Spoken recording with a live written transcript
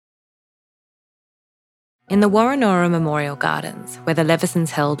In the Warrenora Memorial Gardens, where the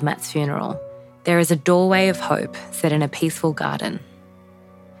Levesons held Matt's funeral, there is a doorway of hope set in a peaceful garden.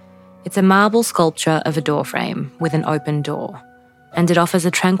 It's a marble sculpture of a doorframe with an open door, and it offers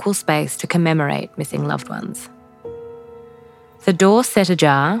a tranquil space to commemorate missing loved ones. The door set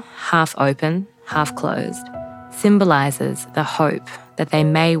ajar, half open, half closed, symbolises the hope that they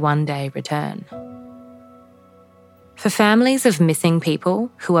may one day return. For families of missing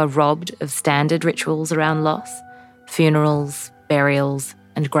people who are robbed of standard rituals around loss, funerals, burials,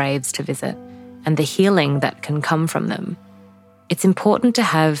 and graves to visit, and the healing that can come from them, it's important to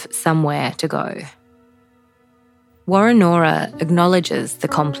have somewhere to go. Warrenora acknowledges the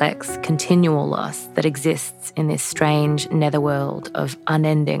complex, continual loss that exists in this strange netherworld of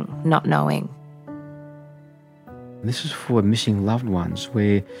unending not knowing. This is for missing loved ones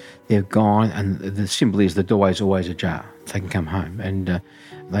where they're gone, and the symbol is the doorway is always ajar. They can come home. And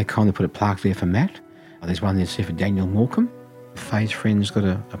they kindly put a plaque there for Matt. There's one there for Daniel Morecambe. Faye's friend's got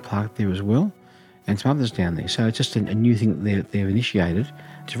a plaque there as well, and some others down there. So it's just a new thing that they've initiated.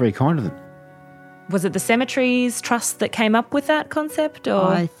 It's very kind of them. Was it the Cemeteries Trust that came up with that concept? Or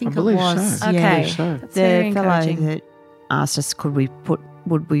I think it was. So. Okay. So. The fellow that asked us,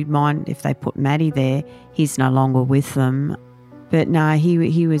 would we mind if they put Matty there? He's no longer with them. But no,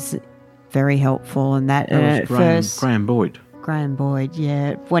 he was very helpful in that. That was Graham Boyd. Graham Boyd,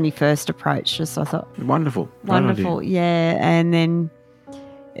 yeah. When he first approached us, I thought... Wonderful. Wonderful, yeah. And then,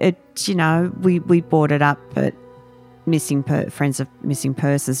 we brought it up at Friends of Missing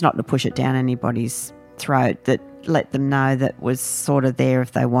Persons, not to push it down anybody's throat, that let them know that was sort of there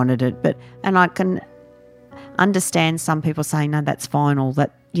if they wanted it. And I can understand some people saying, no, that's fine, or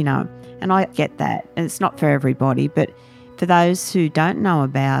that, and I get that. And it's not for everybody, but for those who don't know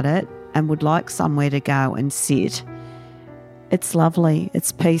about it and would like somewhere to go and sit, it's lovely.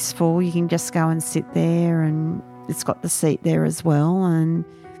 It's peaceful. You can just go and sit there, and it's got the seat there as well. And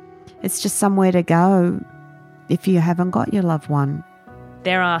it's just somewhere to go if you haven't got your loved one.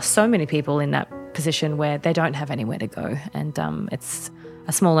 There are so many people in that position where they don't have anywhere to go, and it's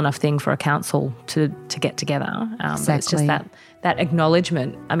a small enough thing for a council to get together. Exactly. It's just that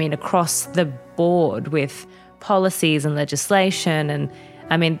acknowledgement, across the board with policies and legislation.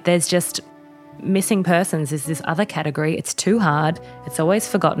 And, there's just missing persons is this other category. It's too hard. It's always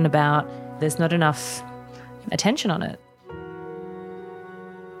forgotten about. There's not enough attention on it.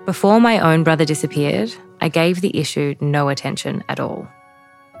 Before my own brother disappeared, I gave the issue no attention at all.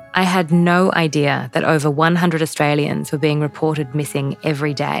 I had no idea that over 100 Australians were being reported missing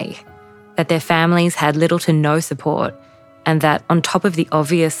every day, that their families had little to no support, and that on top of the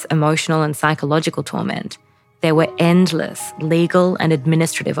obvious emotional and psychological torment, there were endless legal and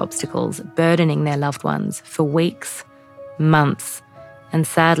administrative obstacles burdening their loved ones for weeks, months, and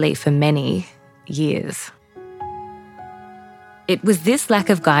sadly for many years. It was this lack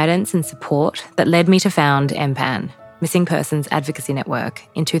of guidance and support that led me to found MPAN, Missing Persons Advocacy Network,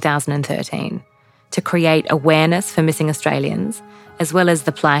 in 2013, to create awareness for missing Australians, as well as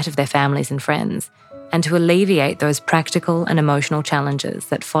the plight of their families and friends, and to alleviate those practical and emotional challenges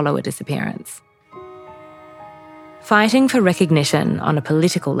that follow a disappearance. Fighting for recognition on a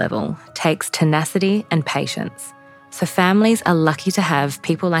political level takes tenacity and patience, so families are lucky to have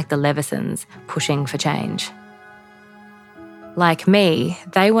people like the Levesons pushing for change. Like me,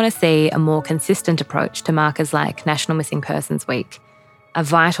 they want to see a more consistent approach to markers like National Missing Persons Week, a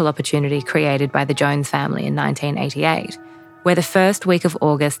vital opportunity created by the Jones family in 1988, where the first week of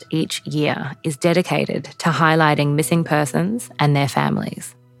August each year is dedicated to highlighting missing persons and their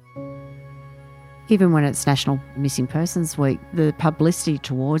families. Even when it's National Missing Persons Week, the publicity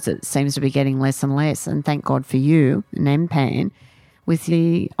towards it seems to be getting less and less, and thank God for you and MPAN with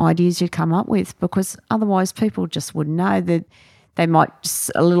the ideas you come up with, because otherwise people just wouldn't know. That they might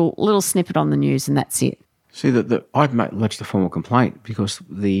just a little snippet on the news and that's it. See, I've lodged a formal complaint because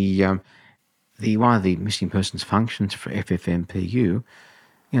the one of the missing persons functions for FFMPU,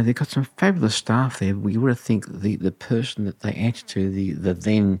 they've got some fabulous staff there. We would have think the person that they answer to, the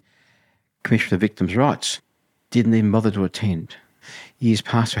then Commissioner of Victims' Rights, didn't even bother to attend. Years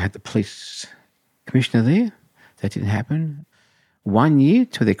past, we had the police commissioner there. That didn't happen. 1 year,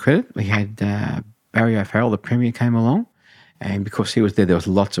 to their credit, we had Barry O'Farrell, the Premier, came along, and because he was there was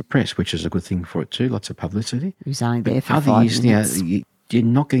lots of press, which is a good thing for it too, lots of publicity. He was only there for other 5 years minutes. now, you're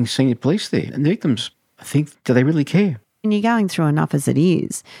not getting senior police there. And the victims, I think, do they really care? And you're going through enough as it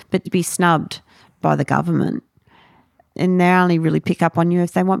is, but to be snubbed by the government, and they only really pick up on you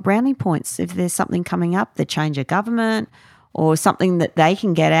if they want brownie points. If there's something coming up, they change a government or something that they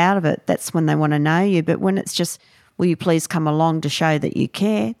can get out of it, that's when they want to know you. But when it's just, will you please come along to show that you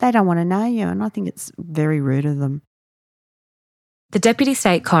care? They don't want to know you, and I think it's very rude of them. The Deputy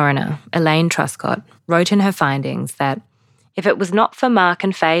State Coroner, Elaine Truscott, wrote in her findings that if it was not for Mark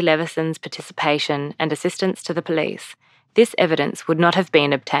and Faye Levison's participation and assistance to the police, this evidence would not have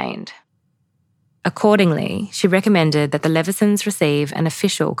been obtained. Accordingly, she recommended that the Levisons receive an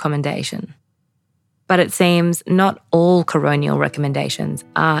official commendation. But it seems not all coronial recommendations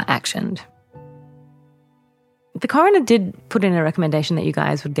are actioned. The coroner did put in a recommendation that you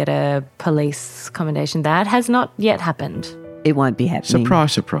guys would get a police commendation. That has not yet happened. It won't be happening.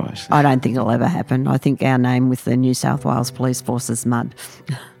 Surprise, surprise. I don't think it'll ever happen. I think our name with the New South Wales Police Force is mud.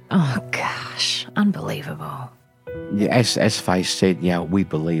 Oh, gosh. Unbelievable. Yeah, as Faye said, we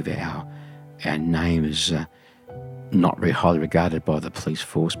believe our name is not very highly regarded by the police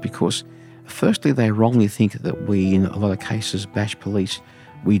force because, firstly, they wrongly think that we, in a lot of cases, bash police.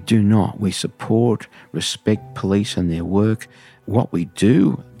 We do not. We support, respect police and their work. What we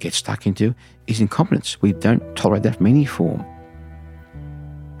do get stuck into is incompetence. We don't tolerate that from any form.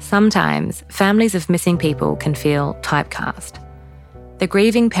 Sometimes families of missing people can feel typecast. The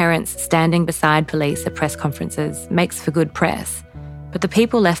grieving parents standing beside police at press conferences makes for good press, but the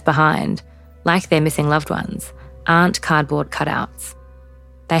people left behind, like their missing loved ones, aren't cardboard cutouts.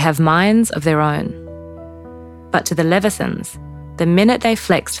 They have minds of their own. But to the Levisons, the minute they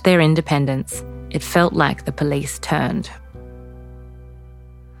flexed their independence, it felt like the police turned.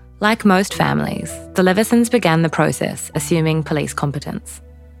 Like most families, the Levisons began the process assuming police competence.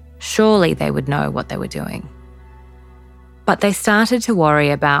 Surely they would know what they were doing. But they started to worry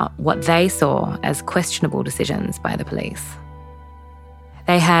about what they saw as questionable decisions by the police.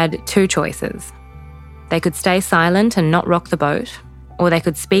 They had two choices. They could stay silent and not rock the boat, or they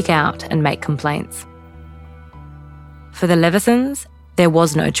could speak out and make complaints. For the Levisons, there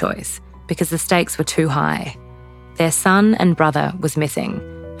was no choice because the stakes were too high. Their son and brother was missing,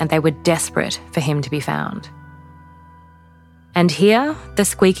 and they were desperate for him to be found. And here, the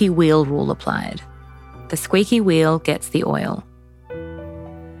squeaky wheel rule applied. The squeaky wheel gets the oil.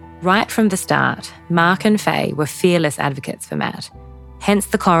 Right from the start, Mark and Faye were fearless advocates for Matt, hence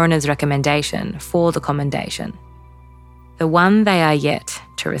the coroner's recommendation for the commendation. The one they are yet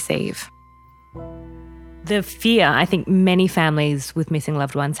to receive. The fear I think many families with missing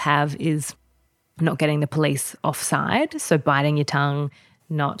loved ones have is not getting the police offside, so biting your tongue,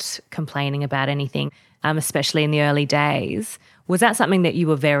 not complaining about anything, especially in the early days. Was that something that you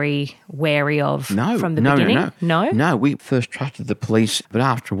were very wary of from the beginning? No, we first trusted the police, but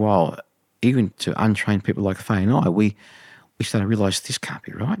after a while, even to untrained people like Faye and I, we started to realise this can't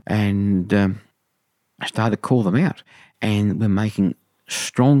be right. And I started to call them out. And we're making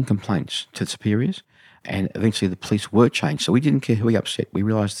strong complaints to the superiors. And eventually the police were changed. So we didn't care who we upset. We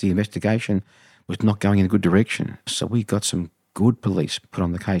realised the investigation was not going in a good direction. So we got some good police put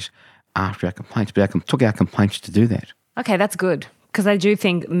on the case after our complaints. But took our complaints to do that. Okay, that's good. Because I do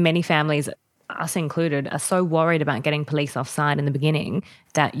think many families, us included, are so worried about getting police offside in the beginning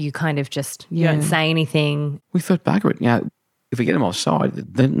that you kind of just you don't say anything. We thought, bugger it. If we get them offside,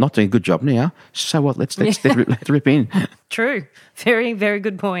 they're not doing a good job now. So what? Let's rip in. True. Very, very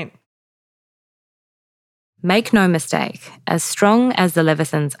good point. Make no mistake, as strong as the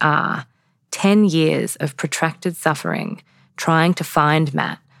Levisons are, 10 years of protracted suffering, trying to find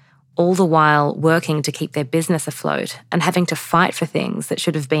Matt, all the while working to keep their business afloat and having to fight for things that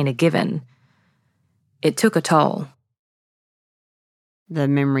should have been a given, it took a toll. The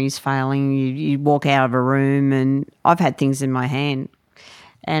memory's failing. You walk out of a room and I've had things in my hand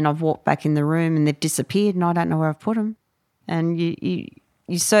and I've walked back in the room and they've disappeared and I don't know where I've put them. And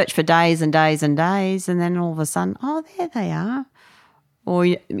you search for days and days and days and then all of a sudden, oh, there they are. Or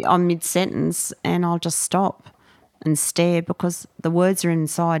I'm mid-sentence and I'll just stop and stare because the words are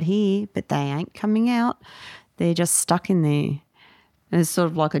inside here but they ain't coming out. They're just stuck in there. And it's sort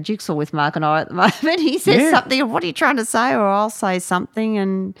of like a jigsaw with Mark and I at the moment. He says something, and what are you trying to say? Or I'll say something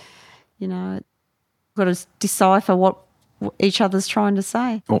and, got to decipher what each other's trying to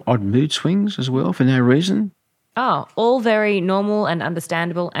say. Or odd mood swings as well for no reason. Oh, all very normal and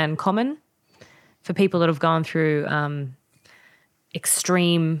understandable and common for people that have gone through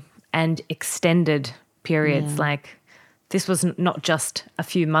extreme and extended periods. Like this was not just a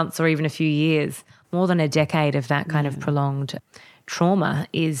few months or even a few years, more than a decade of that kind of prolonged trauma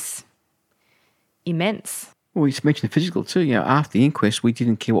is immense. Well, you mentioned the physical too. After the inquest, we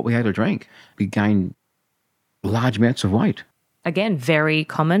didn't care what we had or drank. We gained large amounts of weight. Again, very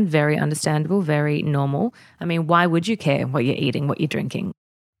common, very understandable, very normal. I mean, why would you care what you're eating, what you're drinking?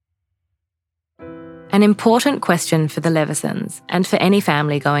 An important question for the Levesons and for any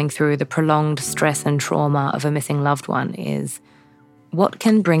family going through the prolonged stress and trauma of a missing loved one is, what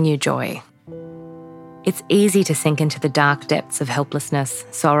can bring you joy? It's easy to sink into the dark depths of helplessness,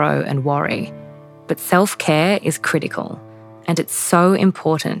 sorrow and worry, but self-care is critical, and it's so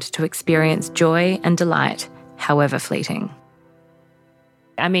important to experience joy and delight, however fleeting.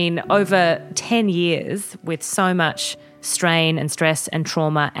 I mean, over 10 years with so much strain and stress and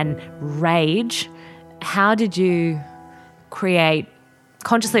trauma and rage, how did you create,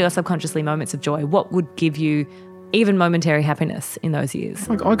 consciously or subconsciously, moments of joy? What would give you even momentary happiness in those years?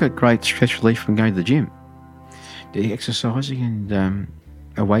 I got great stress relief from going to the gym. The exercising and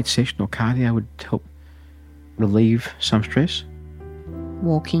a weight session or cardio would help relieve some stress.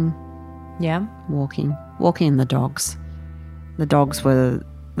 Walking. Yeah? Walking and the dogs. The dogs were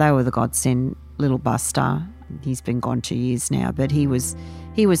the godsend. Little Buster, he's been gone 2 years now, but he was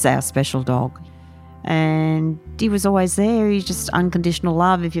our special dog. And he was always there. He's just unconditional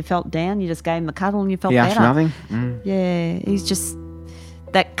love. If you felt down, you just gave him a cuddle and you felt better. He asked nothing. Yeah, he's just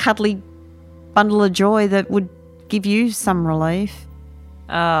that cuddly bundle of joy that would give you some relief.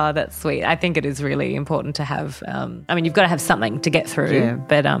 Oh, that's sweet. I think it is really important to have, you've got to have something to get through,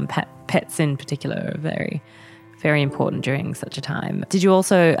 but pets in particular are very, very important during such a time. Did you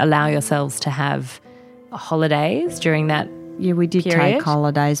also allow yourselves to have holidays during that? Yeah, we did period? take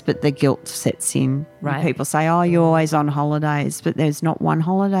holidays, but the guilt sets in. Right. People say, oh, you're always on holidays, but there's not one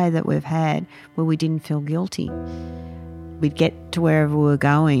holiday that we've had where we didn't feel guilty. We'd get to wherever we were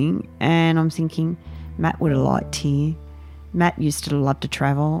going, and I'm thinking, Matt would have liked here. Matt used to love to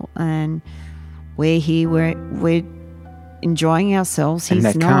travel, and we're here, we're enjoying ourselves. And He's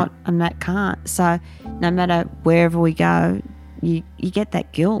Matt not, can't. and Matt can't. So no matter wherever we go, you get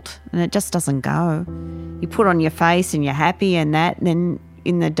that guilt, and it just doesn't go. You put on your face and you're happy and that, and then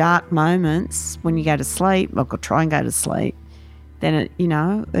in the dark moments when you go to sleep, or try and go to sleep, then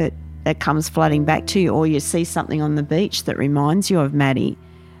it comes flooding back to you, or you see something on the beach that reminds you of Matty,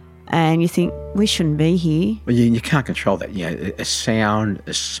 and you think, we shouldn't be here. Well, you can't control that. A sound,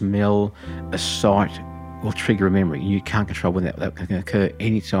 a smell, a sight will trigger a memory. You can't control when that can occur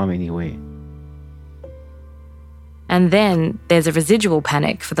anytime, anywhere. And then there's a residual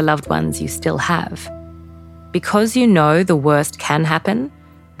panic for the loved ones you still have. Because you know the worst can happen,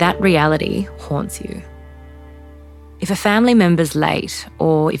 that reality haunts you. If a family member's late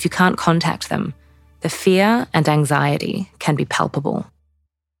or if you can't contact them, the fear and anxiety can be palpable.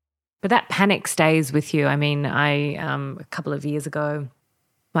 But that panic stays with you. I mean, a couple of years ago,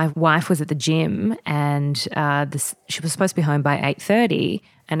 my wife was at the gym and she was supposed to be home by 8:30,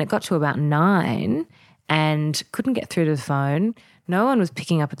 and it got to about 9 and couldn't get through to the phone. No one was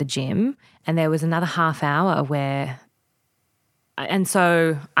picking up at the gym, and there was another half hour and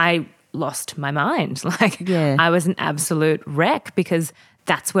so I lost my mind. I was an absolute wreck, because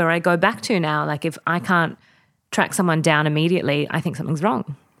that's where I go back to now. Like, if I can't track someone down immediately, I think something's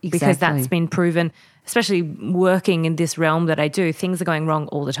wrong. Exactly. Because that's been proven, especially working in this realm that I do, things are going wrong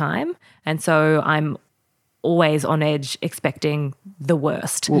all the time. And so I'm always on edge, expecting the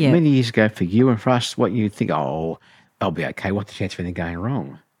worst. Well, many years ago for you and for us, what you think, oh, I'll be okay. What's the chance of anything going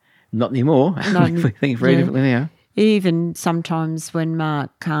wrong? Not anymore. We think very differently now. Even sometimes when Mark,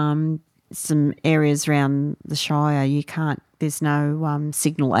 some areas around the Shire, there's no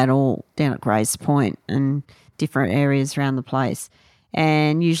signal at all down at Grace Point and different areas around the place.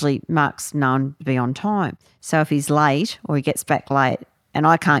 And usually Mark's known to be on time. So if he's late or he gets back late and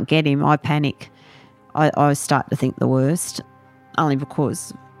I can't get him, I panic. I start to think the worst, only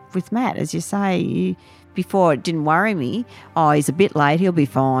because with Matt, as you say, before it didn't worry me. Oh, he's a bit late, he'll be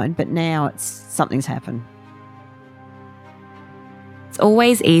fine. But now something's happened. It's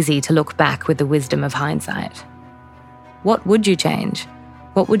always easy to look back with the wisdom of hindsight. What would you change?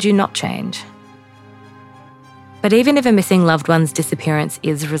 What would you not change? But even if a missing loved one's disappearance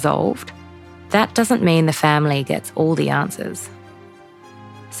is resolved, that doesn't mean the family gets all the answers.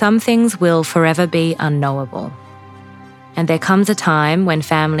 Some things will forever be unknowable, and there comes a time when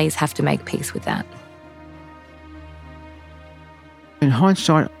families have to make peace with that. In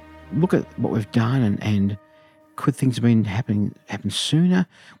hindsight, look at what we've done and could things have happen sooner?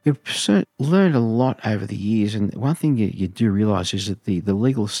 We've learned a lot over the years, and one thing you do realise is that the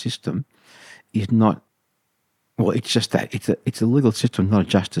legal system is not. Well, it's just that. It's a legal system, not a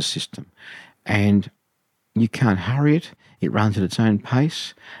justice system. And you can't hurry it. It runs at its own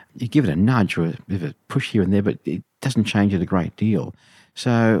pace. You give it a nudge or a bit of a push here and there, but it doesn't change it a great deal.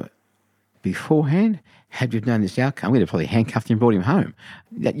 So beforehand, had we known this outcome, we'd have probably handcuffed him and brought him home.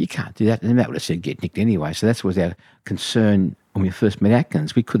 You can't do that. And Matt would have said, get nicked anyway. So that was our concern when we first met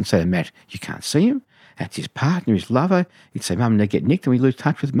Atkins. We couldn't say to Matt, you can't see him. That's his partner, his lover. He'd say, Mum, they get nicked, and we lose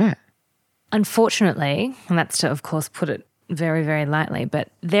touch with Matt. Unfortunately, and that's to, of course, put it very, very lightly, but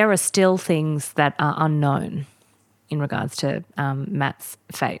there are still things that are unknown in regards to Matt's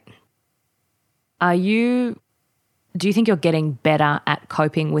fate. Do you think you're getting better at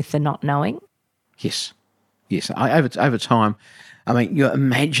coping with the not knowing? Yes. Over time, I mean, you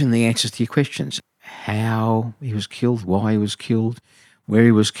imagine the answers to your questions. How he was killed, why he was killed, where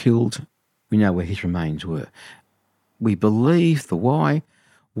he was killed. We know where his remains were. We believe the why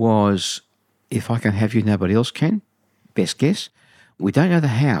was, if I can have you, nobody else can. Best guess. We don't know the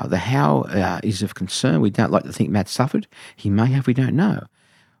how. The how is of concern. We don't like to think Matt suffered. He may have, we don't know.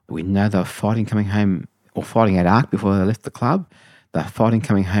 We know they were fighting coming home, or fighting at Arc before they left the club. They were fighting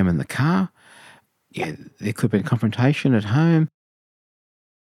coming home in the car. Yeah, there could have been confrontation at home.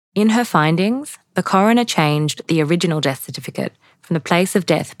 In her findings, the coroner changed the original death certificate from the place of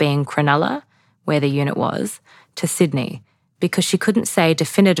death being Cronulla, where the unit was, to Sydney, because she couldn't say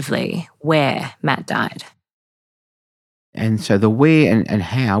definitively where Matt died. And so the where and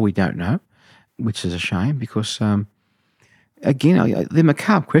how we don't know, which is a shame because, again, they're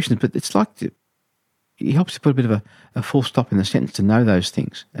macabre questions, but it's like it helps to put a bit of a full stop in the sentence to know those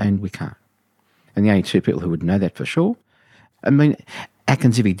things, and we can't. And the only two people who would know that for sure, I mean,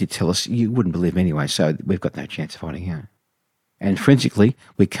 Atkins, if he did tell us, you wouldn't believe him anyway, so we've got no chance of finding out. And forensically,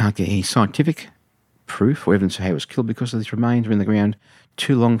 we can't get any scientific proof or evidence of how he was killed because these remains are in the ground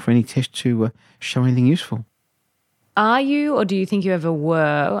too long for any test to show anything useful. Are you, or do you think you ever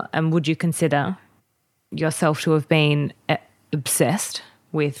were, and would you consider yourself to have been obsessed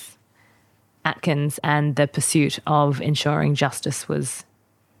with Atkins and the pursuit of ensuring justice was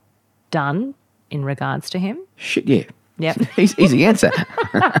done in regards to him? Shit, yeah. Yep. Easy answer.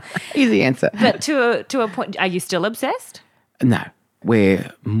 Easy answer. But to a point, are you still obsessed? No.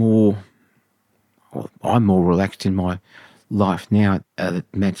 I'm more relaxed in my life now that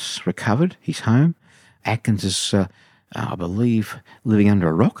Matt's recovered. He's home. Atkins is, I believe, living under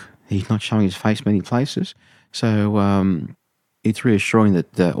a rock. He's not showing his face many places. So it's reassuring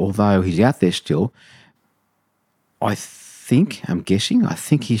that although he's out there still, I think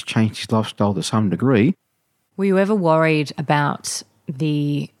he's changed his lifestyle to some degree. Were you ever worried about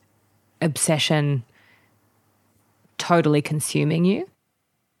the obsession totally consuming you?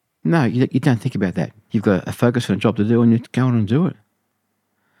 No, you don't think about that. You've got a focus and a job to do and you go on and do it.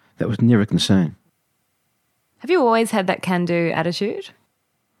 That was never a concern. Have you always had that can-do attitude?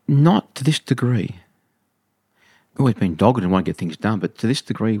 Not to this degree. Always been dogged and want to get things done, but to this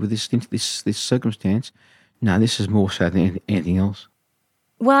degree, with this circumstance, no, this is more so than anything else.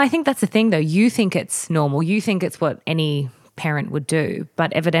 Well, I think that's the thing, though. You think it's normal. You think it's what any parent would do,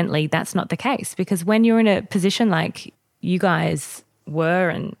 but evidently that's not the case, because when you're in a position like you guys were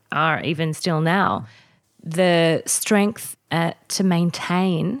and are even still now, the strength to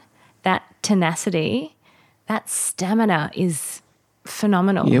maintain that tenacity, that stamina is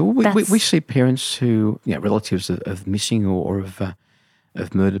phenomenal. Yeah, well, we see parents who, relatives of missing or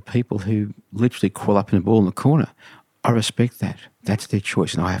of murdered people who literally crawl up in a ball in the corner. I respect that. That's their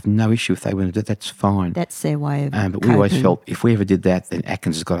choice, and I have no issue if they want to do that. That's fine. That's their way of But we always felt if we ever did that, then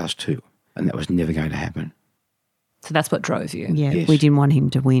Atkins has got us too, and that was never going to happen. So that's what drove you. Yeah, yes. We didn't want him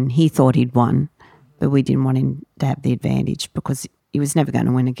to win. He thought he'd won, but we didn't want him to have the advantage because he was never going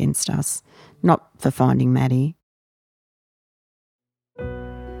to win against us, not for finding Matty.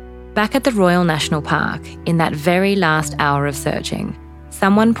 Back at the Royal National Park, in that very last hour of searching,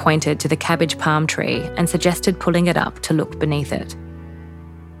 someone pointed to the cabbage palm tree and suggested pulling it up to look beneath it.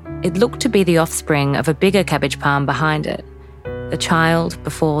 It looked to be the offspring of a bigger cabbage palm behind it, the child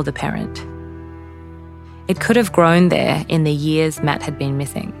before the parent. It could have grown there in the years Matt had been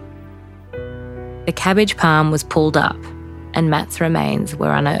missing. The cabbage palm was pulled up and Matt's remains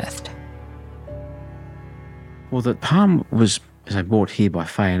were unearthed. Well, the palm was brought here by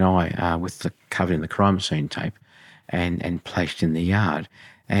Faye and I with the covered in the crime scene tape and placed in the yard.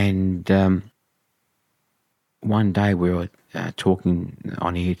 And one day we were talking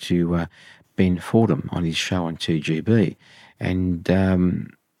on here to Ben Fordham on his show on 2GB, and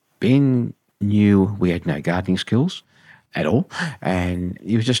Ben knew we had no gardening skills at all, and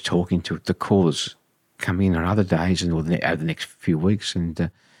he was just talking to the callers coming in on other days and over the next few weeks, and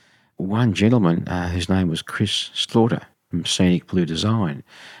one gentleman whose name was Chris Slaughter from Scenic Blue Design.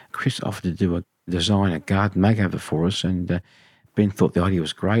 Chris offered to do a garden makeover for us, and Ben thought the idea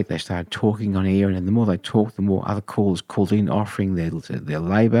was great. They started talking on air, and the more they talked, the more other callers called in offering their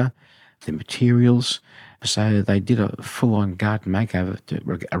labour, their materials. So they did a full-on garden makeover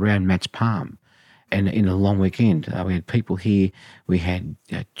around Matt's palm. and in a long weekend. We had people here. We had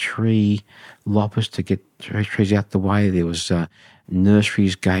tree loppers to get trees out the way. There was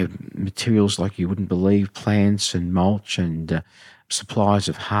nurseries gave materials like you wouldn't believe, plants and mulch and supplies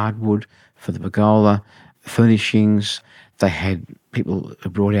of hardwood for the pergola, furnishings. They had people who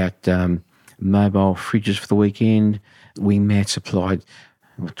brought out mobile fridges for the weekend. Wingman supplied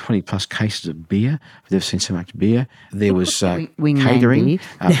 20 plus cases of beer. I've never seen so much beer. There was catering.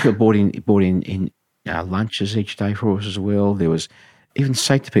 People brought in lunches each day for us as well. There was even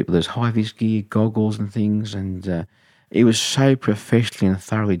safety people. There's high-vis gear, goggles and things. And it was so professionally and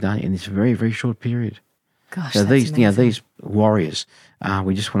thoroughly done in this very, very short period. Gosh, so that's amazing. These warriors,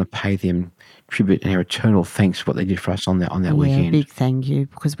 we just want to pay them tribute and our eternal thanks for what they did for us on that weekend. Yeah, big thank you,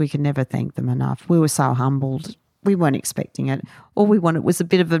 because we could never thank them enough. We were so humbled. We weren't expecting it. All we wanted was a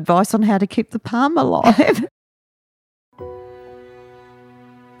bit of advice on how to keep the palm alive.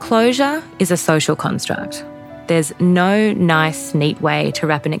 Closure is a social construct. There's no nice, neat way to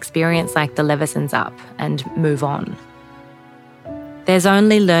wrap an experience like the Levesons up and move on. There's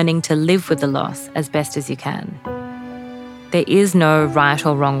only learning to live with the loss as best as you can. There is no right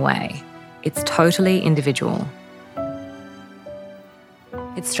or wrong way. It's totally individual.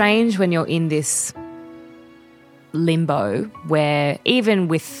 It's strange when you're in this limbo where even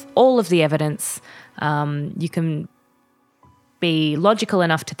with all of the evidence, you can be logical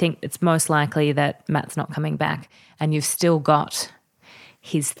enough to think it's most likely that Matt's not coming back, and you've still got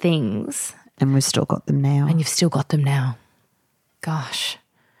his things. And we've still got them now. Gosh.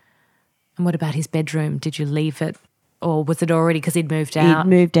 And what about his bedroom? Did you leave it, or was it already because he'd moved out? He'd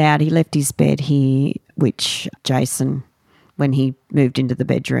moved out. He left his bed here, which Jason, when he moved into the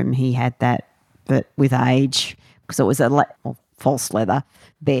bedroom, he had that, but with age, because it was a false leather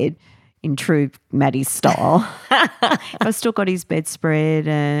bed in true Matty style. I've still got his bedspread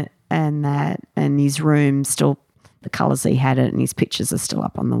and that, and his room still, the colours he had it, and his pictures are still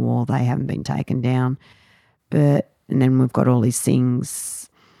up on the wall. They haven't been taken down. And then we've got all these things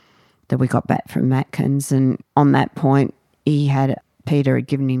that we got back from Matkins, and on that point, Peter had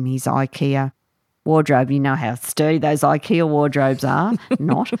given him his IKEA wardrobe. You know how sturdy those IKEA wardrobes are.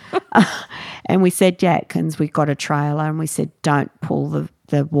 Not. And we said, Atkins, we got a trailer, and we said, don't pull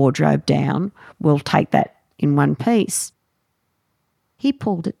the wardrobe down. We'll take that in one piece. He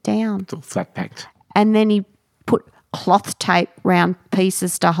pulled it down. It's all flat packed. And then he put cloth tape round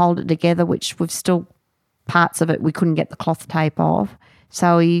pieces to hold it together, which we've still, parts of it we couldn't get the cloth tape off.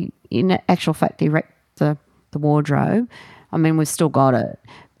 So he, in actual fact, he wrecked the wardrobe. I mean, we've still got it.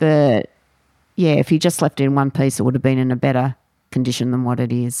 But, yeah, if he just left it in one piece, it would have been in a better condition than what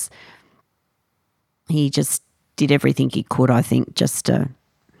it is. He just did everything he could, I think,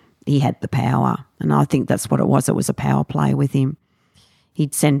 he had the power. And I think that's what it was. It was a power play with him.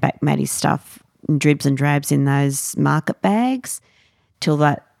 He'd send back Matty's stuff in dribs and drabs in those market bags till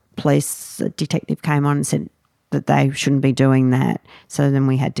that police detective came on and said that they shouldn't be doing that. So then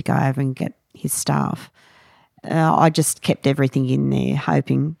we had to go over and get his stuff. I just kept everything in there,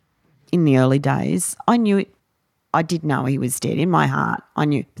 hoping in the early days. I did know he was dead in my heart. I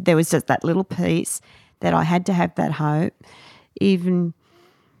knew. But there was just that little piece that I had to have that hope. Even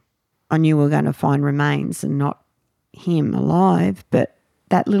I knew we were going to find remains and not him alive, but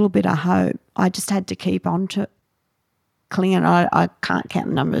that little bit of hope, I just had to keep on to clinging. I can't count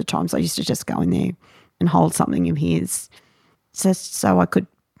the number of times I used to just go in there and hold something of his so I could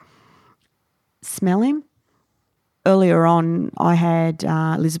smell him. Earlier on, I had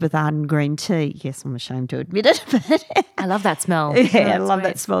Elizabeth Arden green tea. Yes, I'm ashamed to admit it. But I love that smell. Yeah, I love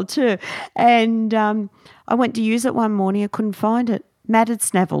that smell too. And I went to use it one morning. I couldn't find it. Matt had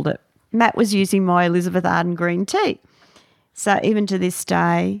snaffled it. Matt was using my Elizabeth Arden green tea. So even to this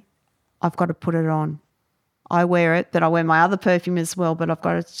day, I've got to put it on. I wear it, but I wear my other perfume as well, but I've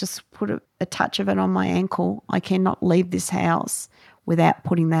got to just put a touch of it on my ankle. I cannot leave this house without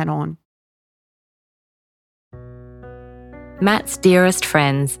putting that on. Matt's dearest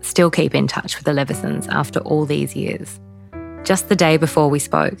friends still keep in touch with the Levesons after all these years. Just the day before we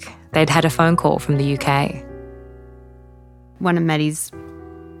spoke, they'd had a phone call from the UK. One of Matty's,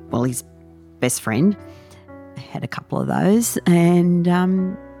 his best friend, had a couple of those,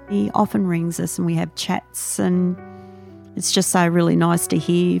 and he often rings us and we have chats, and it's just so really nice to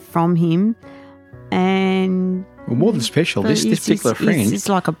hear from him. And well, more than special, this particular friend, he's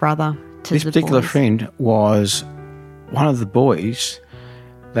like a brother to this the particular boys. friend was one of the boys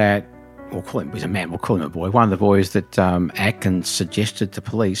that, he's a man, we'll call him a boy, one of the boys that Atkins suggested to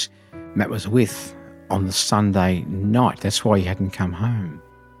police Matt was with on the Sunday night. That's why he hadn't come home.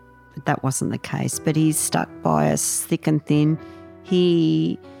 But that wasn't the case. But he's stuck by us thick and thin.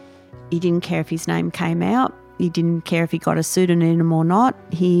 He He didn't care if his name came out. He didn't care if he got a pseudonym or not.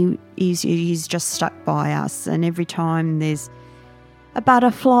 He's just stuck by us. And every time there's a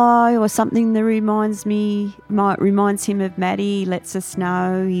butterfly or something that reminds him of Matty, he lets us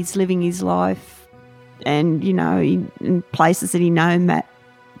know he's living his life. And, in places that Matt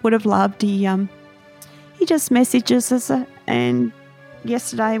would have loved, he just messages us. And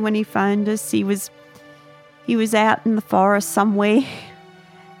yesterday when he phoned us, he was out in the forest somewhere,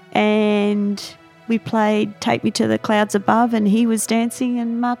 and we played Take Me to the Clouds Above, and he was dancing,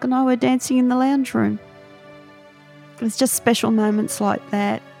 and Mark and I were dancing in the lounge room. It was just special moments like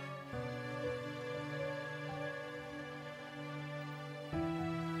that.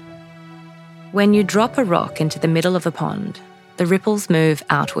 When you drop a rock into the middle of a pond, the ripples move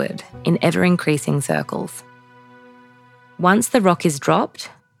outward in ever-increasing circles. Once the rock is dropped,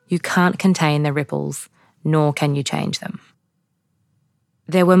 you can't contain the ripples, nor can you change them.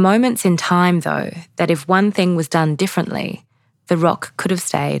 There were moments in time, though, that if one thing was done differently, the rock could have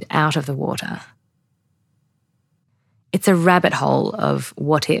stayed out of the water. It's a rabbit hole of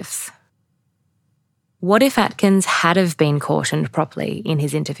what-ifs. What if Atkins had have been cautioned properly in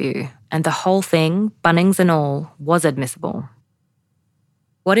his interview and the whole thing, Bunnings and all, was admissible?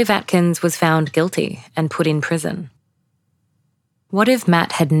 What if Atkins was found guilty and put in prison? What if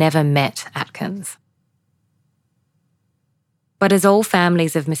Matt had never met Atkins? But as all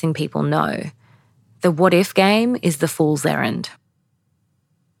families of missing people know, the what-if game is the fool's errand.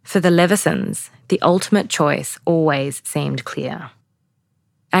 For the Levesons, the ultimate choice always seemed clear.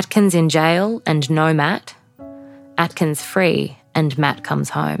 Atkins in jail and no Matt. Atkins free and Matt comes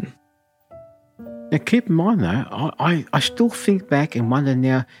home. Now keep in mind though, I still think back and wonder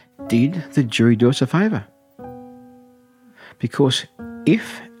now, did the jury do us a favour? Because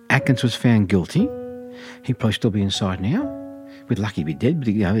if Atkins was found guilty, he'd probably still be inside now. We'd lucky be dead, but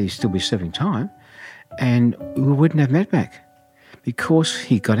he'd still be serving time. And we wouldn't have Matt back. Because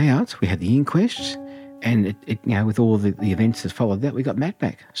he got out, we had the inquests, and with all the events that followed that, we got Matt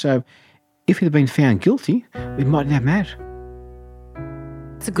back. So if he'd have been found guilty, we mightn't have Matt.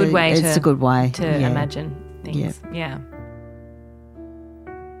 It's a good way to yeah. imagine things. Yeah.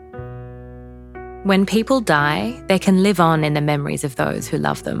 When people die, they can live on in the memories of those who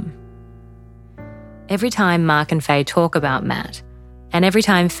love them. Every time Mark and Faye talk about Matt, and every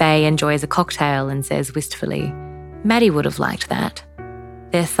time Faye enjoys a cocktail and says wistfully, Matty would have liked that,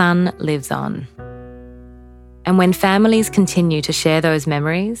 their son lives on. And when families continue to share those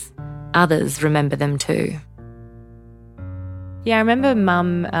memories, others remember them too. Yeah, I remember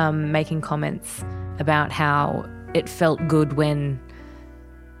Mum making comments about how it felt good when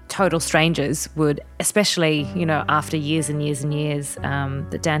total strangers would, especially, after years and years and years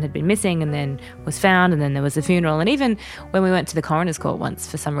that Dan had been missing and then was found and then there was a funeral. And even when we went to the coroner's court once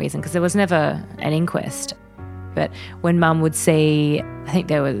for some reason, because there was never an inquest, but when Mum would see, I think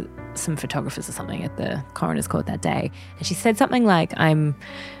there were some photographers or something at the coroner's court that day, and she said something like, I'm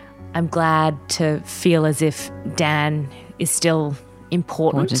glad to feel as if Dan is still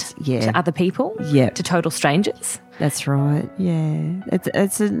important to other people, to total strangers. That's right, yeah.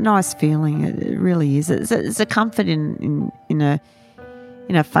 It's a nice feeling, it really is. It's a comfort in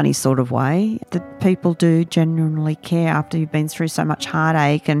a funny sort of way that people do genuinely care after you've been through so much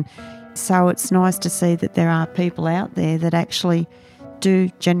heartache. And so it's nice to see that there are people out there that actually do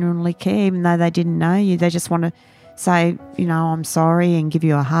genuinely care, even though they didn't know you. They just want to say, I'm sorry and give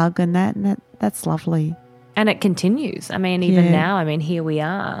you a hug and that's lovely. And it continues. I mean, even now, here we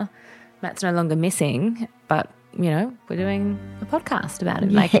are. Matt's no longer missing, but, we're doing a podcast about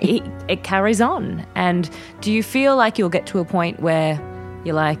him. Like, it carries on. And do you feel like you'll get to a point where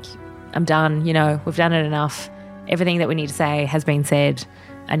you're like, I'm done, we've done it enough. Everything that we need to say has been said,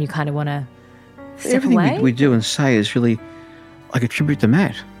 and you kind of want to step away? Everything we do and say is really like a tribute to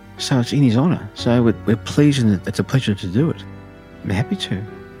Matt. So it's in his honour. So we're pleased and it's a pleasure to do it. I'm happy to.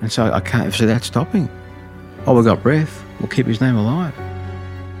 And so I can't see that stopping. Oh, we've got breath. We'll keep his name alive.